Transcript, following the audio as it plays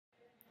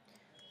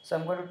So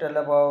I'm going to tell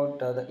about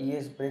the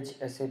ES Bridge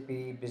SAP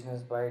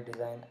Business by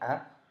Design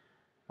app,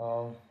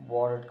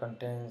 what it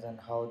contains and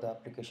how the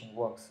application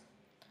works.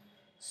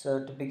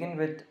 So to begin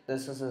with,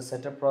 this is a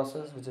setup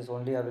process which is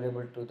only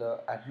available to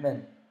the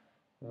admin,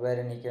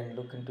 wherein he can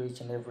look into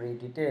each and every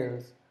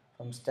details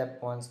from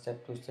step 1,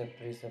 step 2, step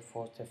 3, step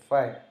 4, step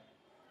 5,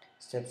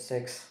 step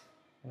 6,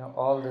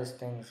 all these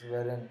things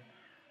wherein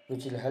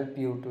which will help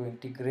you to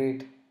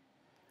integrate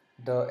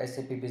the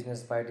SAP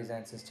Business by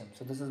Design system.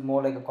 So this is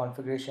more like a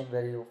configuration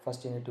where you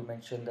need to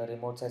mention the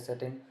remote site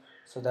setting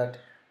so that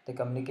the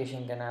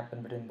communication can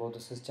happen between both the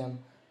system.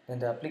 Then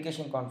the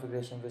application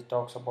configuration, which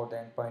talks about the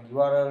endpoint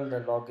URL, the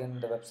login,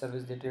 the web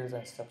service details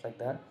and stuff like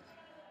that.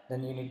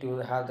 Then you need to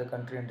have the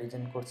country and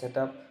region code set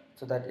up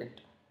so that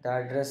the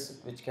address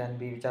which are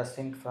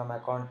synced from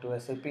account to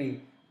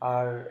SAP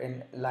are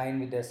in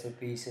line with the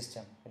SAP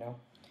system.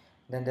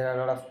 Then there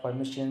are a lot of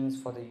permissions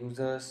for the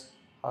users,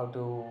 how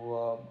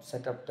to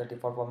set up the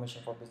default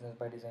permission for Business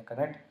by Design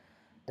Connect.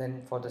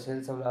 Then for the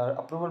sales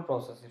approval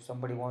process, if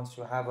somebody wants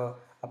to have a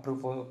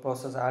approval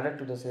process added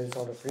to the sales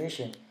order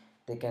creation,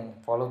 they can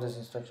follow this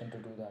instruction to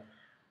do that.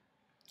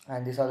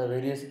 And these are the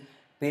various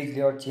page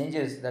layout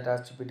changes that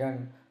has to be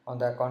done on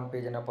the account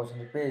page and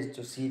opportunity page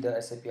to see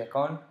the SAP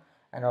account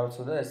and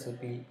also the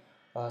SAP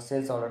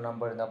sales order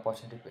number in the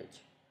opportunity page.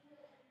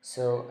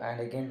 So,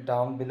 and again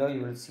down below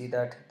you will see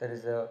that there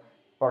is a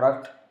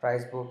product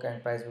price book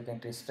and price book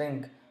entry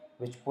string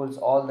which pulls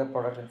all the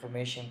product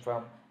information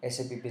from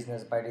SAP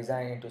Business by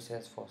Design into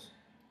Salesforce.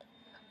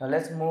 Now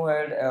let's move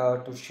ahead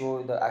to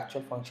show the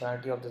actual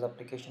functionality of this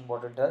application,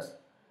 what it does.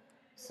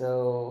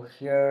 So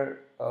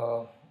here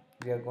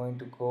we are going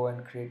to go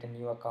and create a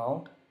new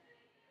account.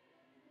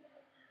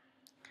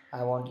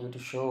 I want you to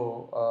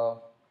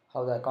show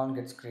how the account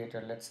gets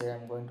created. Let's say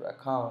I'm going to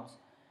accounts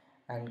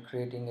and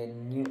creating a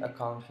new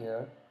account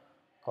here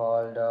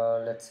called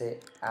let's say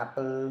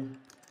Apple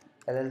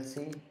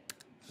LLC.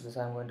 So this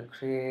I'm going to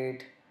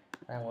create.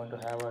 I'm going to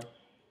have a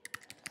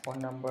phone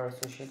number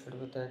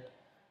associated with it,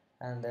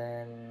 and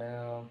then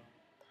the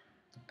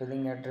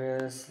billing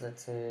address,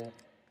 let's say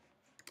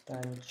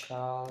 10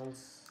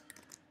 Charles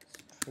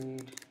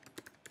Street,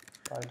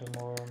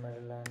 Baltimore,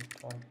 Maryland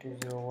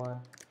 1201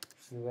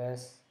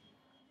 US,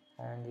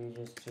 and you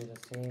just do the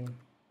same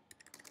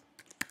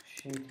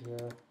sheet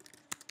here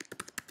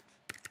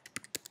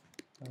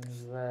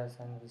in US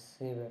and we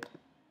save it.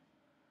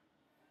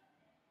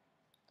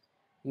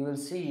 You will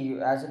see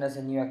as soon as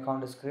a new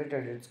account is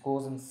created, it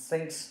goes and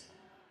syncs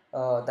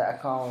the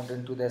account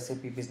into the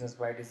SAP Business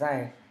by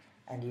Design,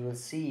 and you will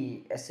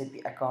see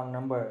SAP account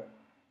number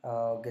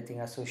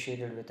getting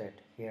associated with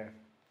it here.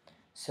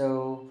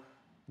 So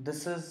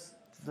this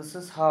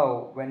is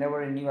how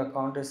whenever a new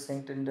account is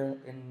synced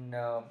in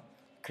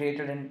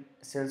created in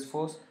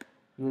Salesforce,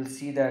 you will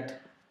see that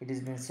it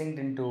has been synced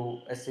into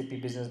SAP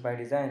Business by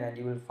Design, and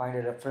you will find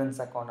a reference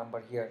account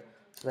number here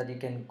so that you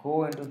can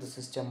go into the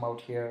system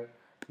out here.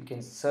 You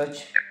can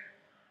search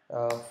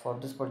for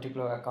this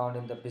particular account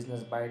in the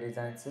Business by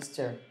Design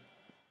system,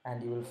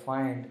 and you will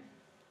find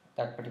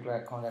that particular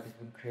account that has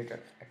been created.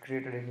 I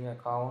created a new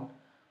account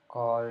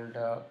called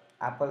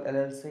Apple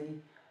LLC,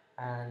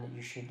 and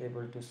you should be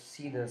able to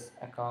see this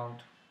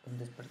account in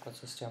this particular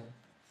system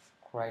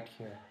right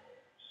here.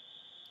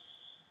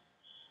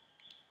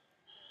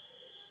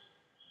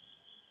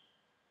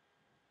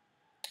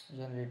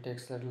 Generally it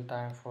takes a little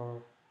time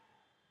for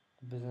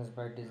Business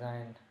by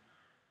Design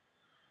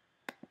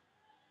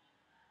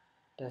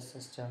test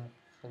system.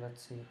 So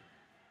let's see.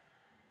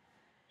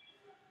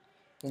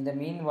 In the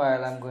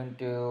meanwhile, I'm going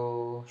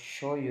to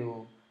show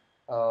you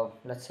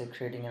let's say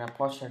creating an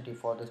opportunity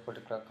for this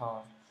particular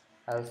account.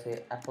 I'll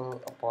say Apple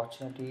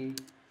opportunity,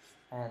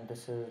 and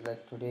this is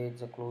like today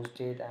it's a close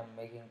date. I'm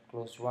making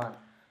closed one,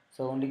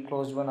 so only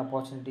closed one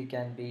opportunity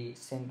can be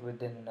synced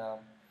within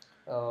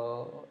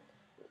uh,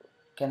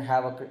 can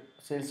have a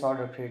sales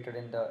order created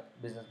in the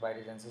Business by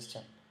Design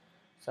system.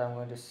 So I'm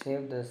going to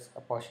save this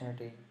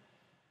opportunity,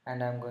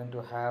 and I'm going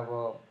to have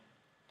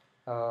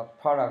a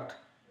product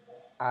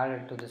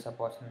added to this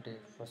opportunity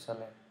for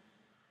selling.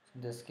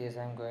 In this case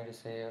I'm going to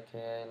say,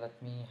 okay,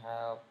 let me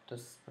have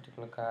this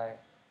particular guy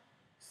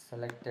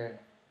selected.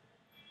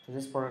 So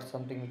this product is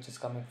something which is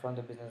coming from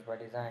the Business by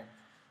Design.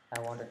 I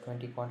want a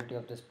 20 quantity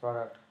of this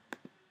product,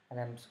 and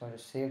I'm just going to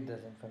save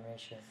this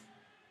information.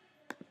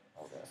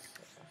 Oh yes,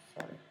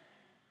 sorry,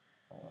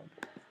 I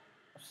want to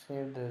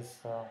save this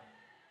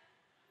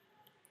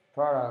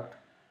product,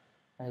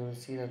 and you will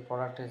see that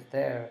product is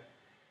there.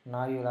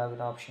 Now you'll have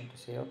an option to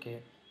say, okay,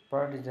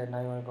 product is there.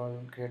 Now you want to go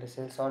and create a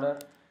sales order.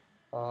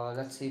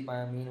 Let's see.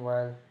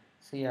 Meanwhile,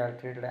 see, I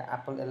created an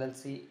Apple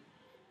LLC.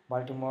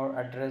 Baltimore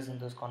address in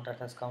this contact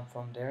has come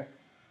from there.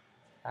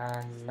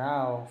 And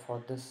now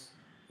for this,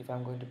 if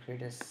I'm going to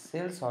create a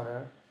sales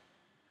order,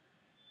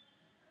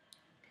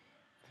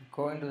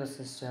 go into the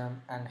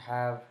system and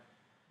have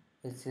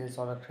a sales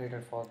order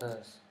created for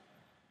this.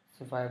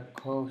 So if I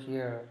go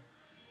here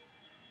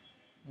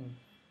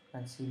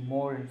and see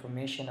more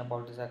information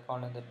about this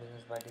account in the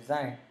Business by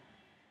Design,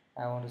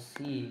 I want to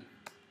see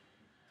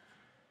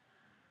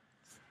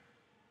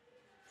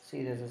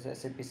See, there's a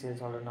SAP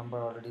sales order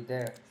number already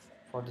there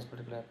for this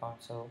particular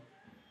account. So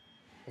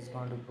it's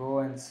going to go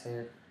and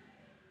save.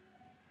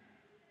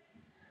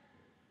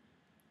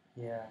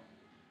 Yeah.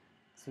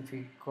 So if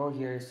we go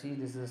here, see,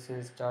 this is a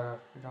sales data.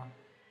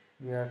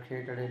 We have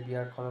created a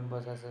BR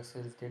Columbus as a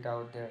sales data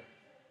out there.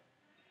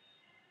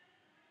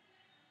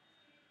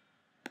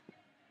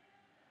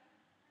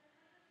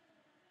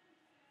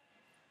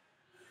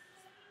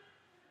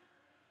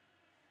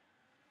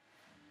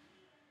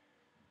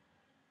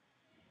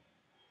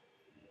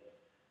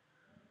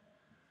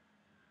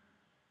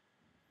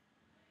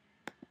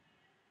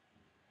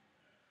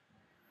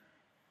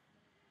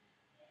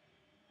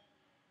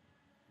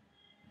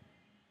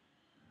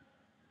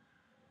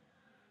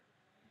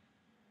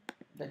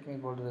 Let me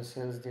go to the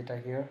sales data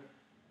here.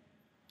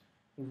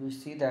 If we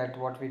see that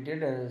what we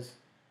did is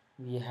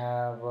we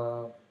have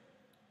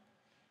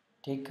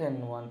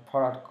taken one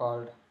product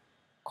called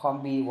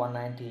Combi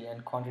 190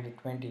 and quantity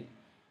 20.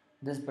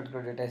 This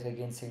particular data is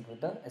again synced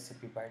with the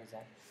SAP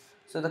ByDesign.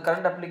 So the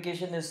current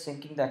application is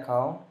syncing the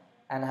account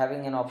and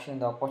having an option,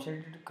 the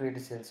opportunity to create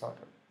a sales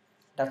order.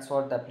 That's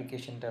what the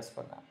application does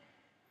for now.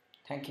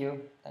 Thank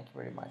you. Thank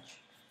you very much.